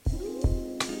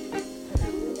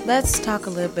Let's talk a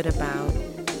little bit about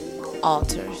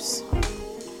altars.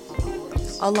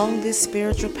 Along this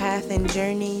spiritual path and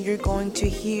journey, you're going to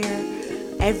hear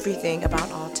everything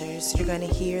about altars. You're going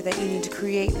to hear that you need to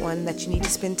create one, that you need to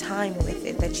spend time with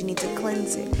it, that you need to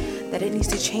cleanse it, that it needs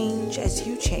to change as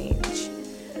you change.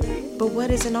 But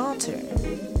what is an altar?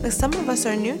 Some of us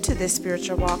are new to this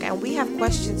spiritual walk and we have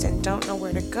questions and don't know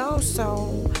where to go, so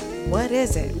what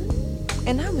is it?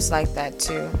 And I was like that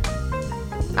too.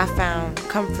 I found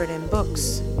comfort in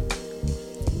books,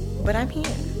 but I'm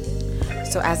here.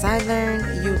 So as I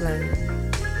learn, you learn.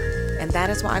 And that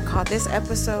is why I call this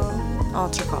episode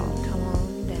Altar Call. Come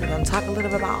on down. We're going to talk a little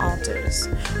bit about altars,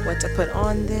 what to put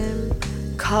on them,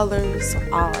 colors,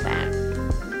 all of that.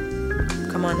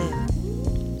 Come on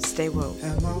in. Stay woke.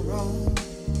 Am I wrong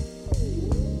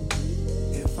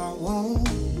if I want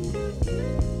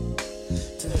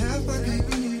to have my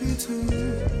cake and eat it too?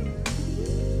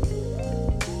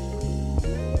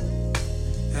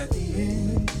 At the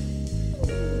end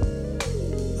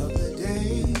of the day,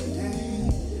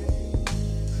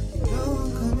 you know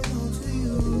I'm coming home to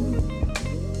you.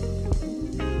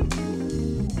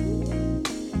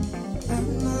 And a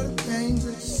lot of things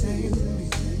that you say to me,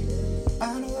 I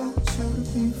don't want you to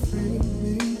be free of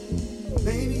me.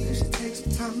 Maybe you should take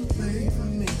some time to play for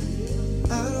me.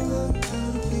 I don't want you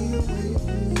to be away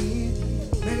from me.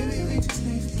 Maybe we just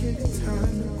need to give it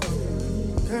time to go.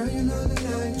 Girl, you know that I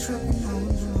ain't tripping on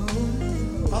you.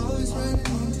 Always running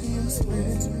into your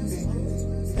space with me.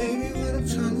 Baby, what I'm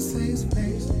trying to say is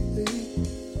basically,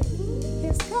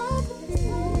 it's got to be.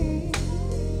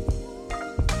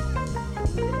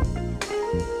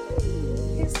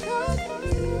 It's got to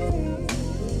be.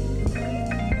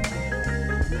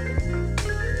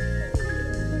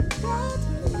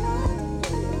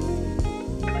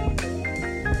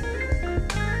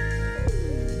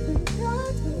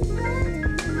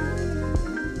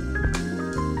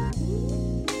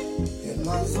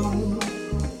 Zone,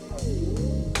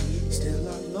 still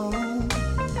alone.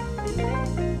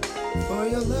 For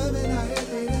your love and I it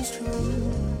is true.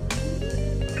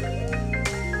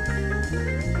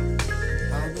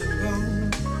 I've been grown,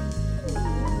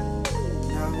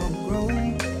 now I'm grown,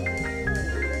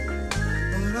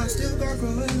 but I still got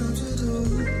growing up to do.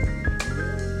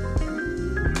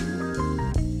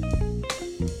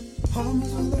 Home is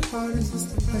where the heart is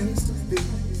the place to be.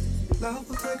 Love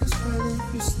will take us further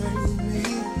if you stay with me.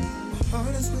 My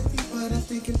heart is with you, but I'm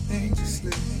thinking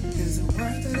dangerously. Is it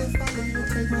worth it if I leave and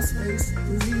take my space to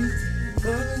breathe?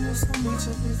 Loving you so much,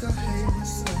 I think I hate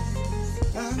myself.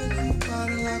 Diving in the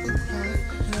bottle, I could cry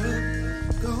for help.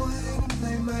 Go ahead and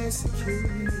blame my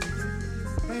insecurities.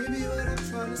 Maybe what I'm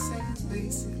trying to say is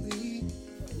basically,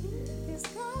 it's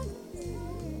gonna be.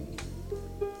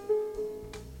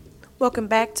 Welcome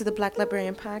back to the Black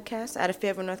Librarian Podcast out of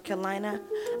Fayetteville, North Carolina.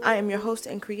 I am your host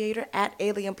and creator at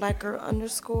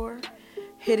AlienBlackGirl_,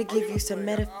 here to give you some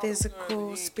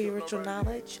metaphysical, spiritual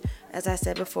knowledge. As I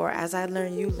said before, as I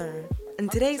learn, you learn. In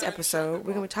today's episode,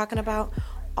 we're going to be talking about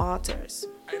altars.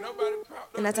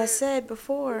 And as I said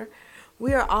before,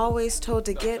 we are always told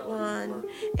to get one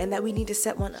and that we need to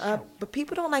set one up, but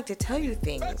people don't like to tell you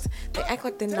things. They act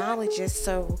like the knowledge is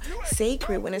so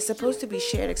sacred when it's supposed to be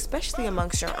shared, especially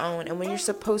amongst your own, and when you're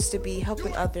supposed to be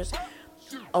helping others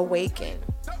awaken.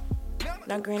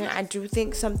 Now, granted, I do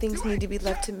think some things need to be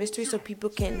left to mystery so people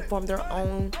can form their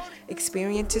own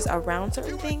experiences around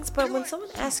certain things, but when someone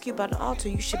asks you about an altar,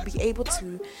 you should be able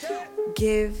to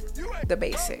give the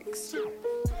basics.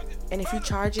 And if you're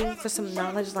charging for some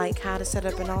knowledge like how to set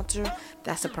up an altar,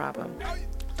 that's a problem.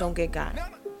 Don't get got.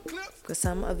 Because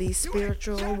some of these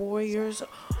spiritual warriors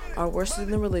are worse than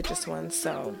the religious ones,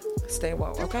 so stay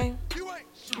woke, okay?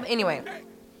 Anyway,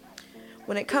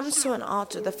 when it comes to an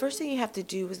altar, the first thing you have to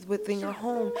do is within your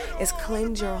home is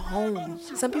cleanse your home.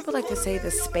 Some people like to say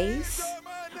the space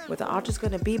where the altar is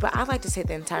going to be, but I like to say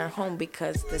the entire home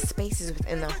because the space is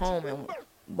within the home, and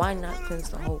why not cleanse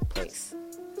the whole place?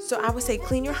 So I would say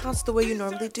clean your house the way you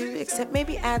normally do, except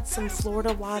maybe add some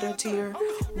Florida water to your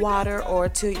water or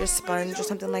to your sponge or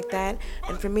something like that.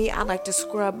 And for me, I like to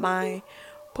scrub my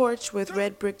porch with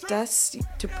red brick dust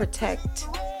to protect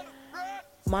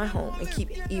my home and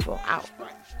keep evil out.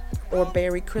 Or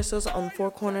bury crystals on the four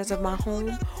corners of my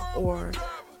home or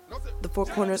the four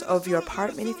corners of your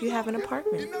apartment if you have an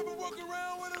apartment.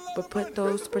 But put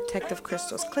those protective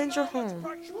crystals. Cleanse your home.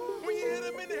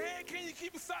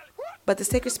 But the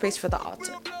sacred space for the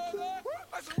altar.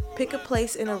 Pick a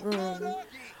place in a room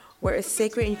where it's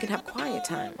sacred and you can have quiet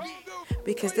time.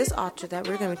 Because this altar that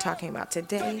we're going to be talking about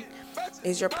today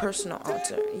is your personal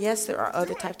altar. Yes, there are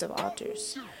other types of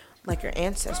altars. like your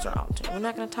ancestor altar. We're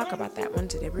not going to talk about that one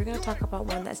today. We're going to talk about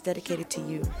one that's dedicated to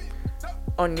you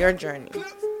on your journey.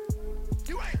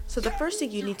 So the first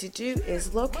thing you need to do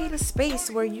is locate a space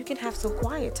where you can have some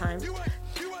quiet time.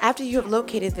 After you have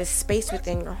located this space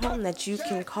within your home that you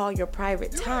can call your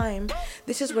private time,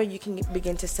 this is where you can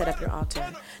begin to set up your altar.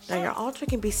 Now, your altar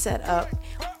can be set up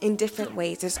in different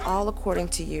ways. It's all according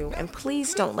to you. And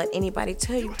please don't let anybody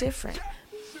tell you different.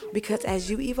 Because as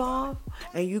you evolve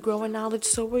and you grow in knowledge,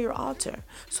 so will your altar.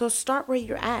 So start where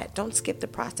you're at. Don't skip the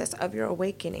process of your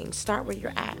awakening. Start where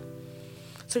you're at.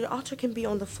 So your altar can be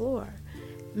on the floor.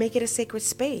 Make it a sacred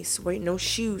space where no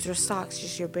shoes or socks,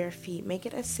 just your bare feet. Make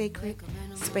it a sacred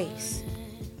space.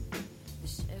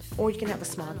 Or you can have a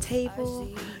small table.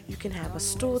 You can have a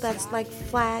stool that's like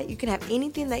flat. You can have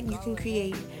anything that you can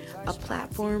create a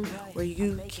platform where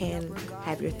you can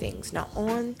have your things. Now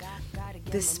on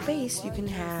this space, you can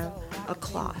have a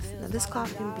cloth. Now this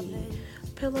cloth can be a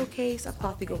pillowcase, a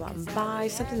cloth you go out and buy,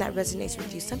 something that resonates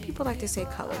with you. Some people like to say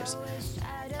colors.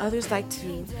 Others like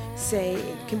to say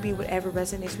it can be whatever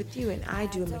resonates with you, and I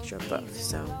do a mixture of both.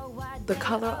 So the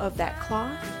color of that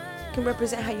cloth can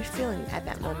represent how you're feeling at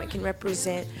that moment. It can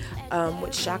represent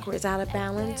what chakra is out of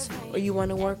balance or you want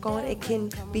to work on. It can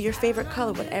be your favorite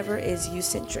color, whatever is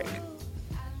you-centric.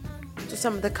 So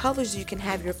some of the colors you can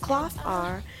have your cloth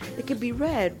are, it could be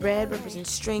red. Red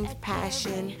represents strength,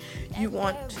 passion. You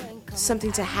want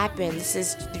something to happen. This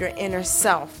is your inner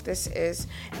self. This is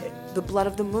the blood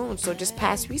of the moon. So just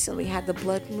past recently had the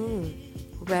blood moon,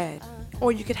 red.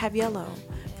 Or you could have yellow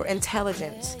for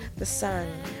intelligence, the sun,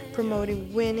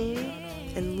 promoting winning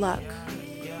and luck.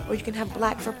 Or you can have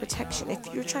black for protection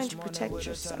if you're trying to protect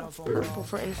yourself, purple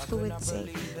for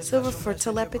influencing, silver for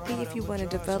telepathy if you want to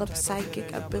develop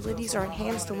psychic abilities or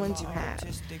enhance the ones you have.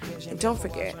 And don't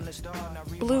forget,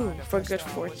 blue for good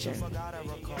fortune,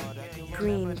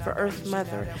 green for Earth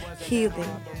Mother, healing,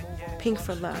 pink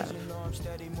for love.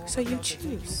 So you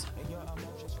choose.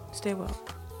 Stay well.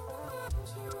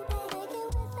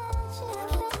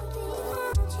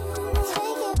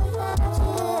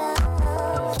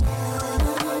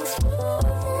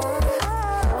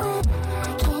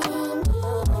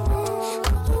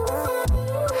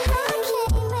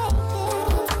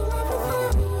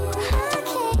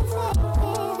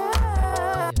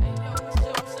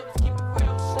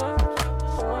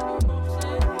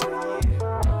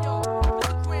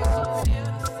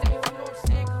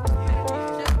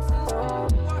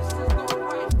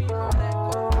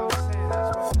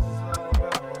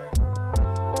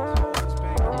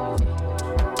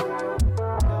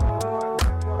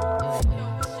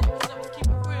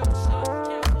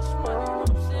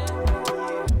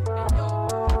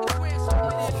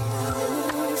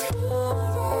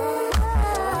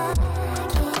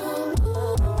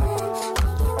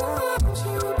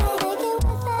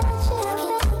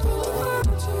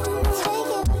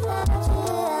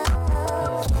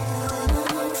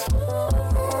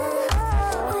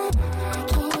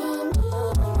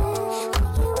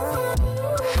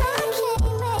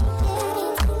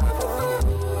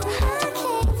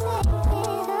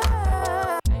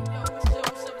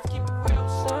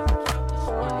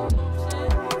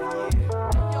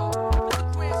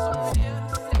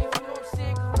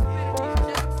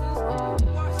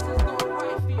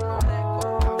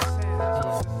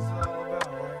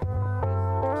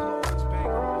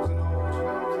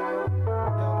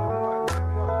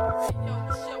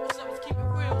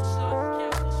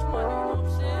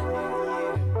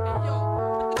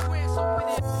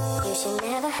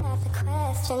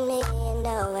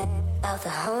 The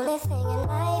only thing in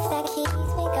life that keeps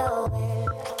me going.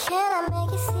 Can I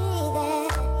make you see that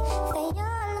your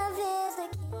love is the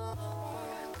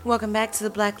key? Welcome back to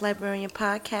the Black Librarian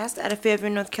Podcast out of Fairview,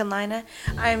 North Carolina.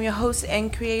 I am your host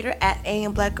and creator at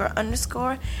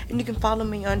 @AlienBlackGirl_, and you can follow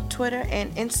me on Twitter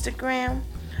and Instagram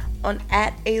on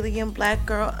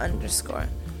 @AlienBlackGirl_.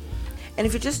 And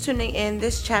if you're just tuning in,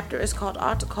 this chapter is called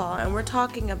Altar Call, and we're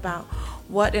talking about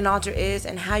what an altar is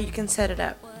and how you can set it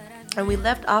up. And we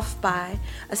left off by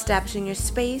establishing your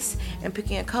space and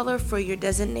picking a color for your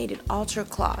designated altar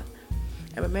cloth.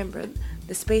 And remember,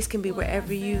 the space can be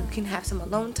wherever you can have some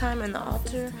alone time, and the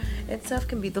altar itself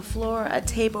can be the floor, a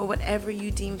table, whatever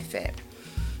you deem fit.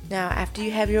 Now, after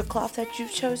you have your cloth that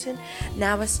you've chosen,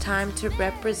 now it's time to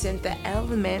represent the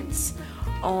elements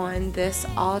on this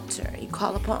altar. You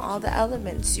call upon all the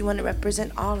elements. You want to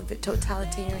represent all of it,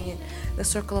 totalitarian, the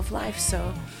circle of life.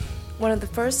 So one of the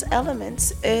first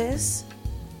elements is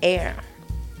air.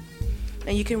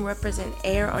 Now you can represent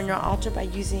air on your altar by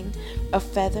using a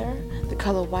feather, the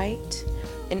color white,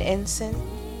 an incense,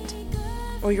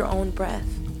 or your own breath.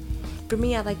 For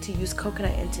me, I like to use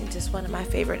coconut incense. It's one of my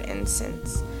favorite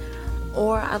incense.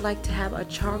 Or I like to have a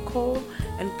charcoal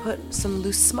and put some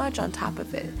loose smudge on top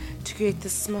of it to create the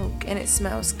smoke, and it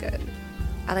smells good.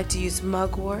 I like to use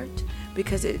mugwort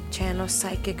because it channels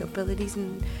psychic abilities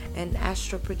and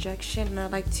astral projection. And I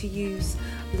like to use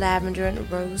lavender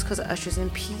and rose because it ushers in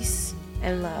peace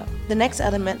and love. The next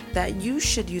element that you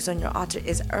should use on your altar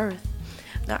is earth.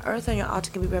 Now, earth on your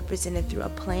altar can be represented through a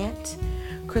plant,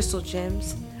 crystal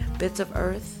gems, bits of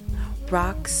earth,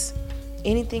 rocks,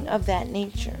 anything of that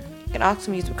nature. You can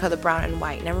also use the color brown and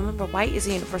white. Now remember, white is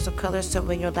a universal color, so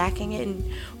when you're lacking it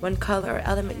in one color or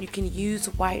element, you can use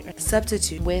white or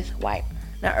substitute with white.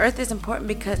 Now earth is important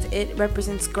because it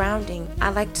represents grounding. I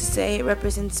like to say it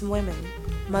represents women,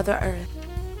 Mother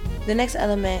Earth. The next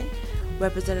element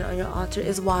represented on your altar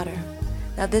is water.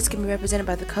 Now this can be represented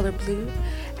by the color blue,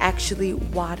 actually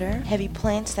water, heavy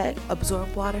plants that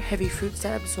absorb water, heavy fruits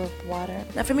that absorb water.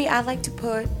 Now for me, I like to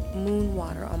put moon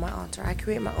water on my altar. I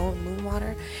create my own moon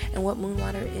water, and what moon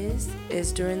water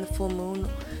is during the full moon,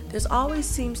 there's always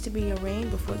seems to be a rain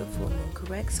before the full moon,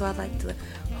 correct? So I like to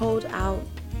hold out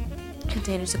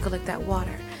containers to collect that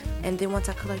water. And then once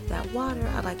I collect that water,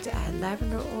 I like to add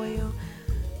lavender oil,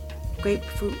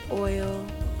 grapefruit oil,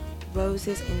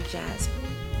 roses, and jasmine.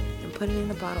 Put it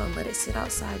in a bottle and let it sit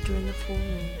outside during the full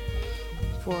moon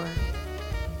for,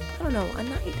 I don't know, a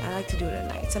night. I like to do it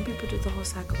at night. Some people do the whole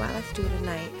cycle, but I like to do it at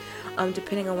night,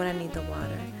 depending on when I need the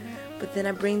water. But then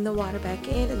I bring the water back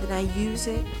in, and then I use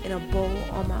it in a bowl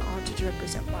on my altar to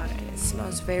represent water, and it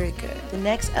smells very good. The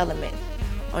next element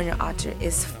on your altar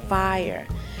is fire.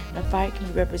 Now fire can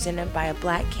be represented by a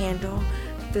black candle,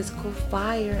 physical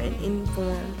fire in any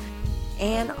form,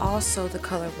 and also the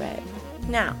color red.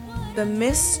 Now, the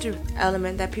mystery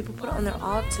element that people put on their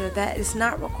altar that is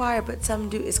not required, but some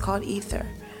do, is called ether.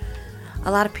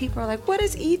 A lot of people are like, what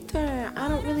is ether? I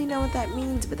don't really know what that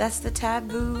means, but that's the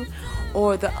taboo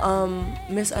or the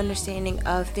misunderstanding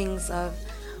of things of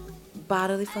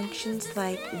bodily functions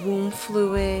like womb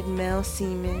fluid, male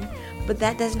semen. But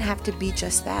that doesn't have to be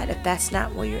just that if that's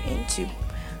not what you're into.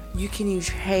 You can use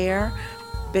hair,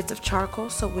 bits of charcoal,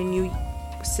 so when you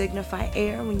signify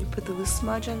air, when you put the loose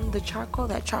smudge on the charcoal,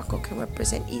 that charcoal can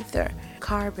represent ether,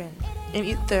 carbon, and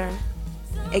ether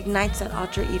ignites that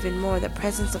altar even more. The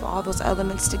presence of all those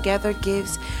elements together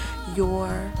gives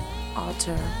your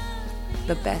altar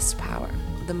the best power,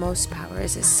 the most power.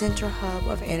 It's a center hub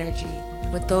of energy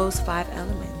with those 5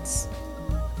 elements.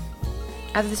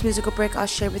 After this musical break, I'll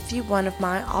share with you one of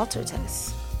my altar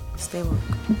tests. Stay woke.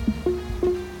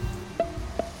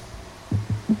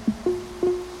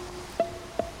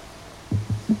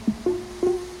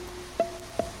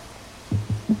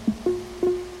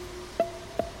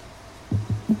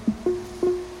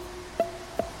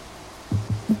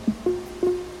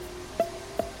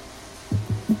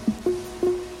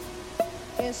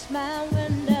 It's my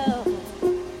window,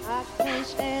 I can't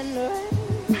stand the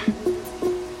rain.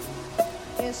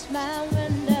 It's my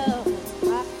window,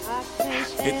 I can't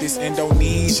stand Hit this the rain.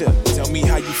 Indonesia, tell me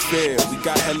how you feel. We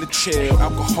got hella chill,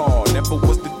 alcohol, never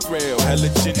was the thrill. Hella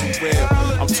ginger ale,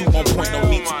 I'm too on point, no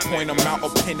need to point, I'm out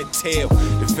up in the tail.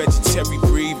 The vegetarian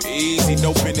breathe easy,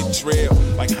 no Benadryl.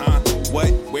 Like, huh?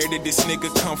 What? Where did this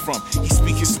nigga come from? He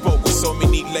speak his spoke with so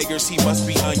many layers, he must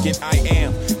be onion. I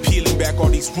am peeling back all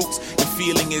these roots. The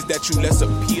feeling is that you less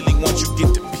appealing once you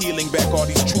get to peeling back all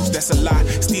these truths. That's a lie.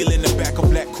 Stealing the back of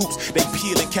black coops. They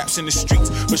peeling caps in the streets,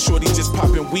 but shorty just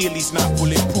popping wheelies, not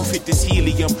bulletproof. Hit this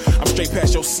helium. I'm straight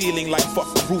past your ceiling like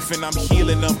fuck the roof, and I'm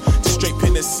healing them. Just straight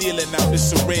penicillin out the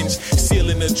syringe,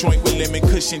 sealing the joint with lemon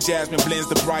cushion. Jasmine blends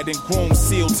the bride and groom.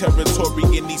 Seal territory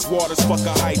in these waters. Fuck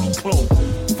a Heidi Klum.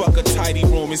 Fuck a tidy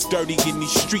room, it's dirty in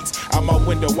these streets. Out my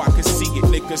window, I can see it,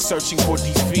 niggas searching for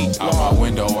defeat. Out my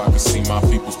window, I can see my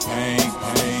people's pain.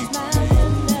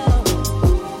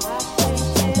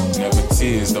 Never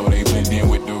tears, though they blend in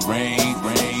with the rain.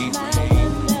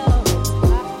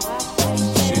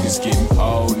 Shit is getting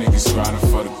old, niggas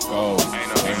grinding for the gold.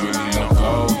 Ain't really no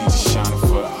gold, he just shining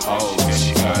for the hoes.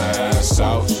 She got her ass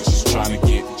out, she's just trying to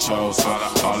get the chose.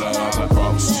 All the other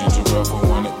bros, ginger up for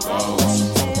one of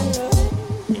those.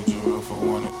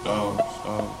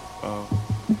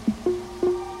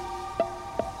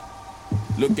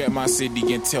 Look at my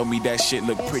city and tell me that shit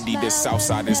look pretty. The south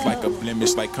side is like a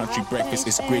blemish, like country breakfast,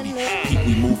 it's gritty. Pete,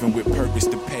 we moving with purpose,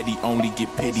 the petty only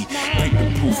get pity. Pick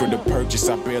the proof for the purchase,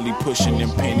 I barely pushing them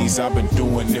pennies. I've been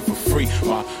doing it for free.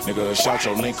 My nigga, shout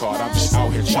your link card, I'm just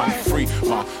out here trying to free.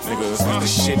 My niggas, the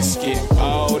shit is getting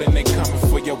old and they coming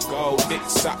for your gold. Thick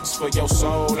socks for your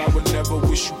soul, I would never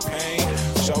wish you pain.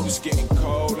 Shoulders getting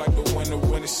cold like the winter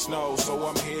when it snows. So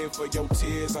I'm here for your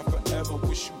tears, I forever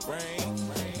wish you rain.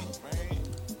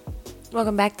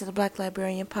 Welcome back to the Black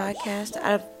Librarian Podcast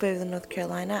out of Fayetteville, North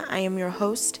Carolina. I am your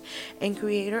host and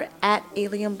creator at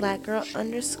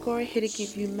AlienBlackGirl_, here to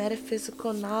give you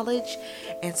metaphysical knowledge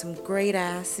and some great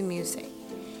ass music.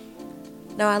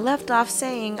 Now, I left off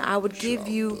saying I would give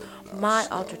you my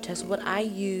altar test, what I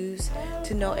use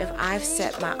to know if I've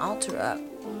set my altar up.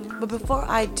 But before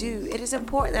I do, it is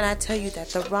important that I tell you that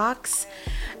the rocks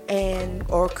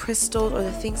or crystals or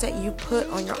the things that you put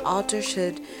on your altar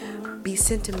should be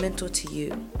sentimental to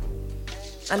you.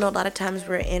 I know a lot of times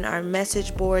we're in our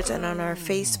message boards and on our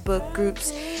Facebook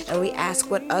groups and we ask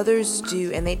what others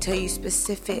do, and they tell you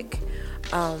specific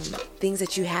things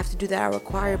that you have to do that are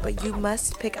required, but you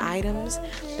must pick items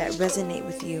that resonate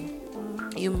with you.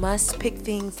 You must pick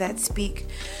things that speak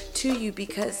to you,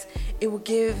 because it will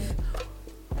give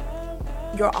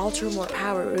your altar more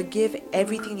power. It will give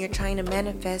everything you're trying to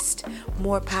manifest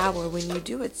more power when you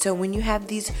do it. So when you have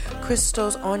these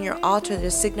crystals on your altar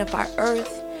that signify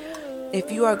earth,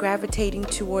 if you are gravitating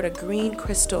toward a green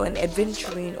crystal and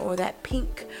adventuring, or that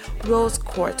pink rose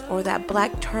quartz, or that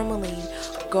black tourmaline,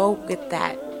 go with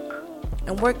that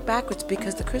and work backwards,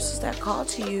 because the crystals that call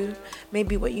to you may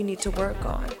be what you need to work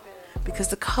on, because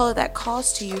the color that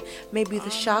calls to you may be the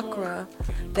chakra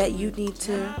that you need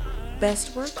to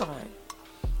best work on.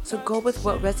 So go with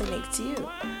what resonates to you.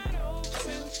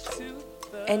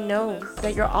 And know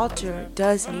that your altar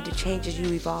does need to change as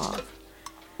you evolve.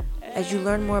 As you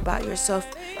learn more about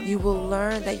yourself, you will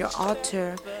learn that your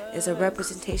altar is a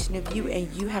representation of you,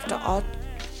 and you have to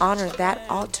honor that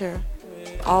altar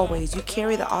always. You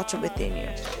carry the altar within you.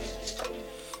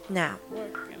 Now,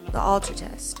 the altar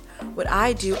test. What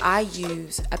I do, I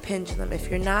use a pendulum. If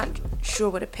you're not sure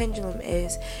what a pendulum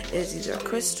is, it is either a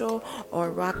crystal or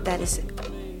a rock that is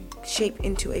shaped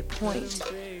into a point,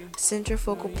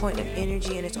 centrifugal point of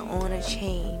energy, and it's on a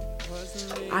chain.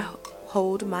 I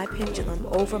hold my pendulum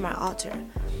over my altar.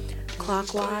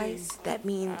 Clockwise, that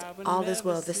means all is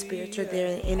well. The spirits are there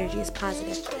and the energy is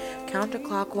positive.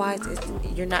 Counterclockwise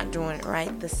is you're not doing it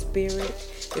right. The spirit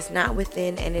is not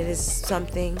within and it is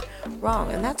something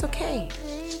wrong. And that's okay.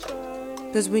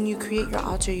 Because when you create your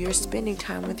altar, you're spending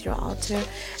time with your altar,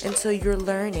 and so you're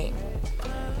learning.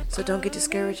 So don't get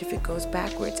discouraged if it goes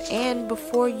backwards. And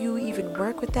before you even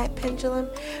work with that pendulum,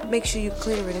 make sure you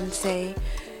clear it and say,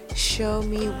 show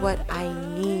me what I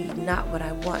need, not what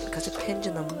I want, because a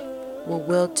pendulum will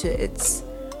will to its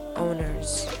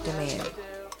owner's demand.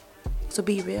 So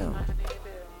be real.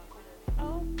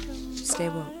 Stay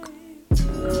woke.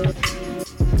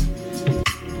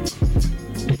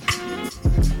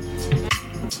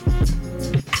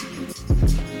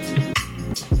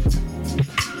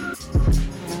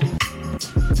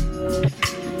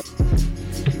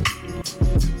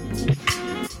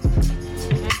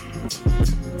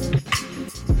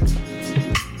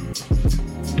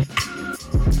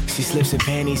 Slips and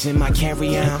panties in my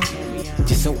carry-on,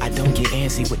 just so I don't get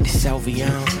antsy with the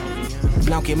Selvion.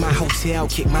 Blanc in my hotel,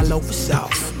 kick my loafers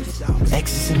off.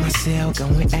 Exes in my cell,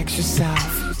 going extra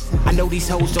soft. I know these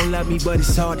hoes don't love me, but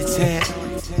it's hard to tell.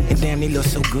 And damn, they look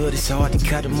so good, it's hard to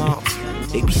cut them off.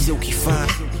 They be silky fine,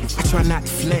 I try not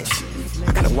to flinch.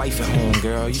 I got a wife at home,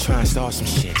 girl, you tryna start some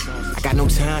shit. I got no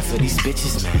time for these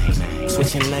bitches, man.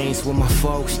 Switching lanes with my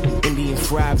folks, Indian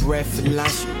fried bread for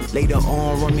lunch. Later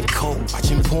on, rum and coke,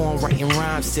 watching porn, writing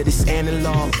rhymes to this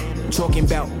analog. Talking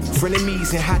about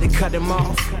frenemies and how to cut them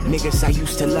off. Niggas I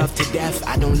used to love to death,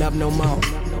 I don't love no more.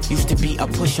 Used to be a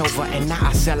pushover and now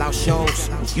I sell out shows.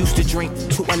 Used to drink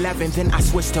 211, then I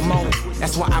switched to more.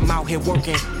 That's why I'm out here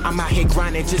working, I'm out here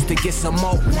grinding just to get some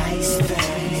more. Nice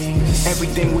things,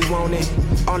 everything we wanted.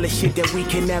 All the shit that we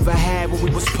can never have when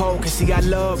we was poor. Cause see I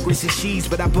love grits and cheese,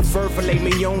 but I prefer filet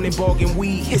mignon and bargain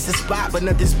weed. It's a spot, but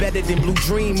nothing's better than Blue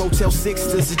Dream. Motel 6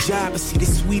 does a job, but see the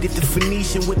suite at the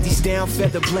Phoenician with these down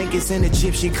feather blankets and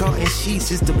Egyptian cotton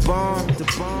sheets is the bomb.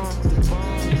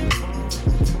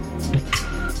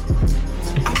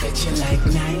 I bet you like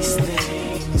nice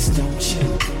things, don't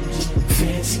you?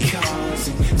 Fancy cars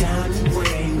and diamond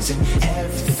rings and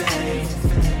everything.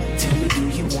 Tell me, do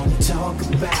you want to talk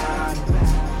about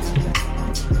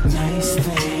nice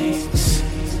things?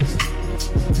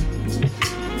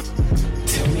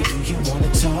 Tell me, do you want to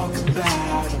talk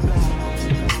about?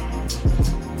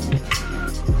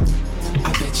 I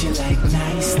bet you like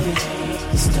nice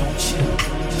things, don't you?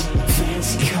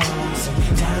 Fancy cars and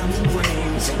diamond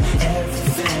rings and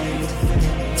everything.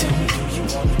 Tell me, do you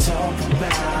want to talk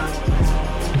about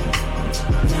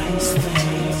nice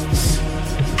things?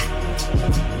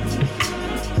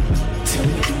 Tell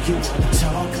me, do you want to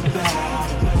talk about?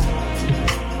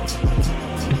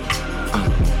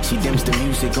 She dims the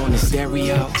music on the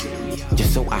stereo,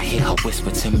 just so I hear her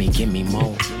whisper to me, give me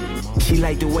more. She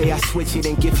like the way I switch it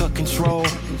and give her control.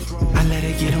 I let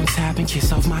her get on top and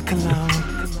kiss off my cologne.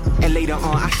 And later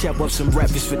on, I shop up some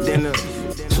breakfast for dinner.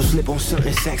 So slip on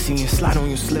something sexy and slide on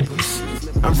your slippers.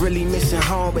 I'm really missing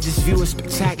home, but this view is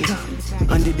spectacular.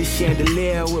 Under the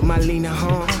chandelier with my Lena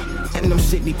Horne. And I'm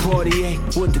Sidney Poitier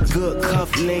with the good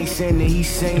cufflinks and the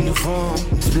East Saint Laurent.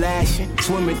 Splashing,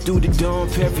 swimming through the Dom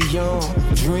Perignon.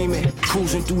 Dreaming,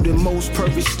 cruising through the most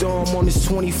perfect storm on this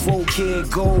 24-karat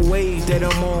gold wave that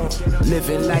I'm on.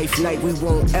 Living life like we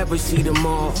won't ever see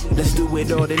tomorrow. Let's do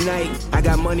it all tonight. I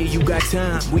got money, you got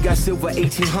time. We got silver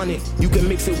 1800. You can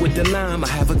mix it with the lime. I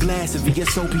have a glass of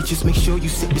VSOP. Just make sure you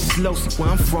sip it slow. See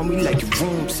where I'm from, we like it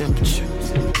room temperature.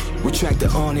 Retract the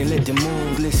on and let the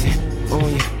moon glisten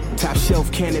on you. Top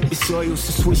shelf cannabis oils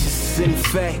and swishes in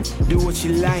fact. Do what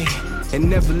you like and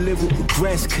never live with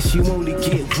regrets, cause you only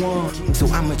get one. So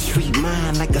I'ma treat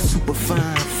mine like a super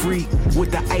fine freak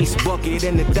with the ice bucket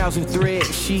and 1,000 thread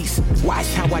sheets.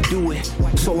 Watch how I do it,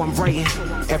 so I'm writing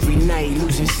every night,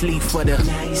 losing sleep for the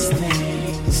nice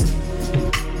things.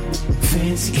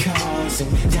 Fancy cars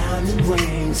and diamond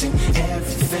rings and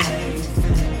everything.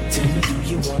 Tell me, do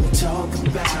you wanna talk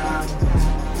about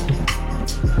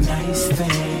nice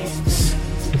things?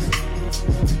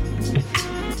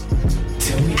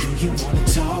 Tell me, do you wanna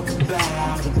talk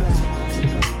about?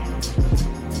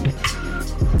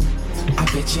 I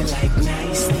bet you like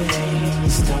nice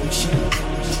things, don't you?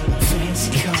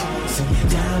 Fancy cars and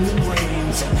diamond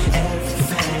rings and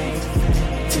everything.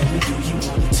 Tell me, do you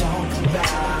wanna talk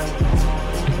about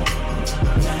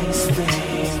nice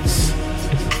things?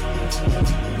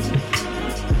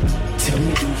 Tell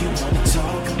me, do you wanna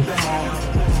talk about?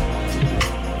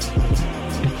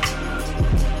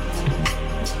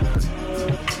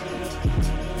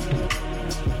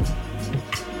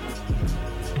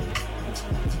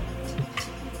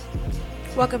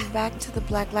 Welcome back to the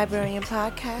Black Librarian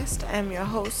Podcast. I'm your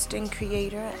host and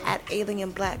creator at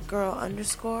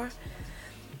AlienBlackGirl_.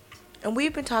 And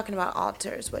we've been talking about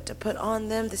altars, what to put on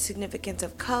them, the significance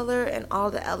of color, and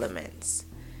all the elements.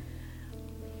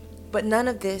 But none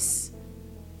of this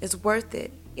is worth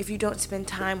it if you don't spend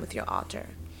time with your altar.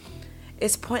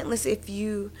 It's pointless if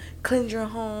you cleanse your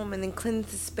home and then cleanse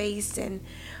the space and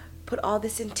put all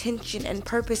this intention and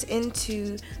purpose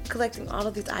into collecting all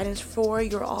of these items for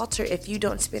your altar if you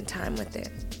don't spend time with it.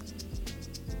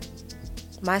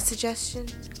 My suggestion,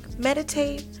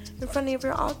 meditate in front of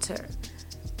your altar.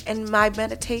 And my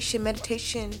meditation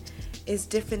is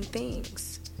different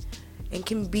things. It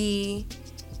can be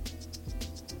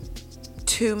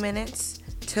 2 minutes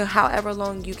to however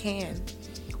long you can.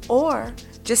 Or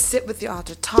just sit with your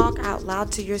altar. Talk out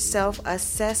loud to yourself.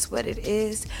 Assess what it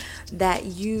is that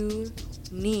you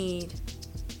need.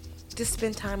 Just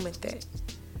spend time with it.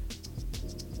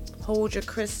 Hold your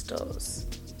crystals.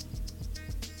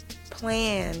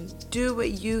 Plan. Do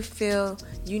what you feel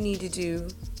you need to do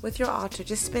with your altar.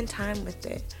 Just spend time with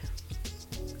it.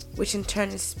 Which in turn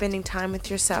is spending time with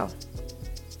yourself.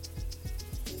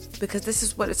 Because this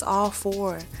is what it's all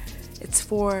for. It's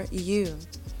for you.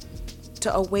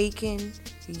 To awaken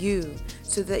you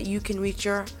so that you can reach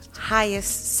your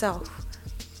highest self.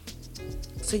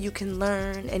 So you can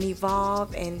learn and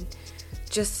evolve and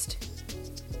just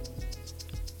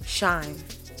shine.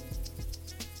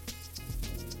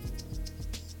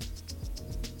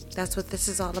 That's what this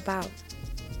is all about.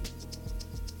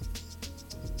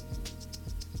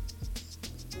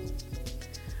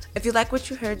 If you like what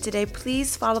you heard today,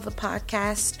 please follow the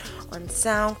podcast on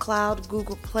SoundCloud,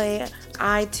 Google Play,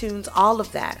 iTunes, all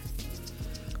of that.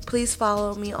 Please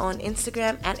follow me on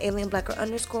Instagram at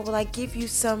AlienBlackGirl_, where I give you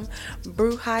some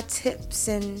Bruja tips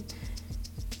and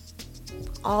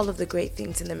all of the great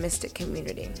things in the mystic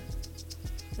community.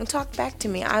 And talk back to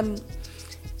me. I'm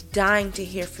dying to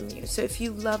hear from you. So if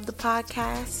you love the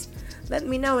podcast, let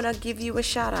me know and I'll give you a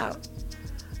shout out.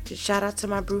 Just shout out to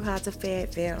my Brujas of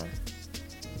Fayetteville.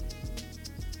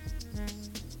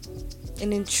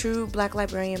 And in true Black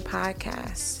Librarian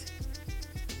podcast,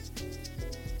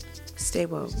 stay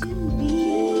woke.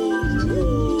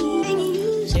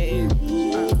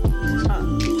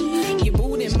 Your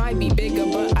booty might be bigger,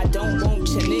 but I don't want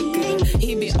your nigga.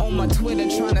 He be on my Twitter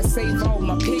trying to save all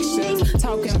my pictures.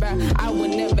 Talking about I would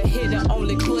never hit her,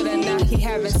 only quitter. Now he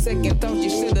having second thoughts. You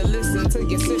should have listened to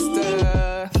your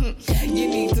sister. You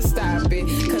need to stop it,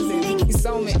 cause if he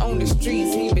saw me on the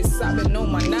streets, he be sobbing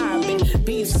on my noggin.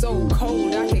 Beef so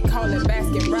cold, I can call it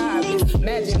Baskin Robbins.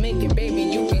 Magic making, baby,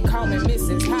 you can call me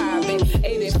Mrs. Hobbit.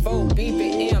 84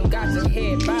 BPM, got your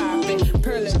head bobbing.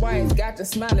 Pearly Pearly whites got you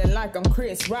smiling like I'm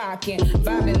Chris Rockin'.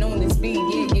 Vibing on this beat,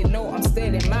 yeah, you know I'm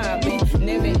steady mobbing.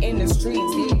 Never in the streets,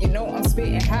 yeah, you know I'm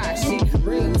spitting hot shit.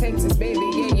 Real Texas, baby,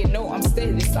 yeah, you know I'm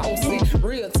steady saucing.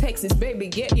 Real Texas, baby,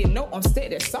 yeah, you know I'm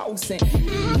steady saucing.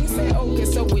 He said, okay,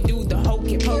 so we do the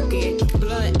hokey pokey.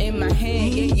 Blunt in my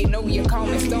hand, yeah, you know you call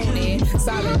me Stoney.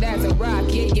 Solid as a rock,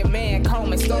 yeah, your man call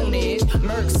me Stone-ish.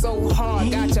 Murk so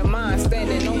hard, got your mind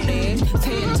standing on edge.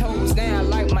 10 toes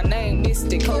down like my name,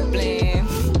 Mr. Copeland.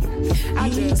 I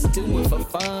just do it for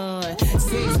fun.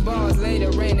 6 bars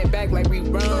later, ran it back like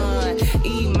rerun.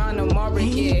 E-Mono Mari,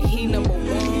 yeah, he number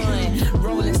 1.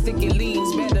 Rolling sticky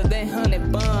leaves better than honey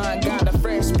bun. Got a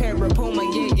fresh pair of Puma,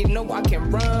 yeah, you know I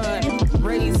can run.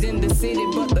 Raised in the city,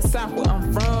 but the south where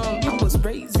I'm from. I was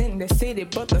raised in the city,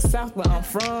 but the south where I'm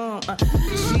from.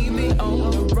 She be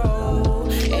on the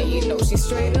road, and you know she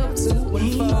straight up 2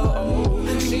 and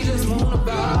 4. She just wanna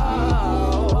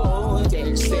ball. Yeah,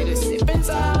 she said it's sipping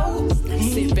toast,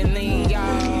 sipping lean,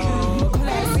 y'all.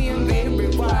 Classy and very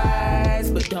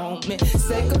wise, but don't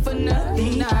mistake her for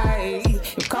nothing nice.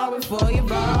 You call it for your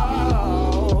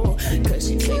ball, cause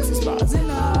she Texas bars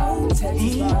and all,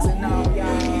 Texas bars and all,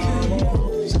 y'all.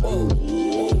 Whoa,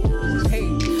 hey,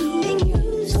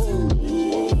 whoa,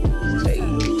 hey,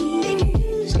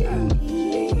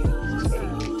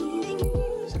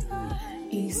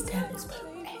 East Dallas, but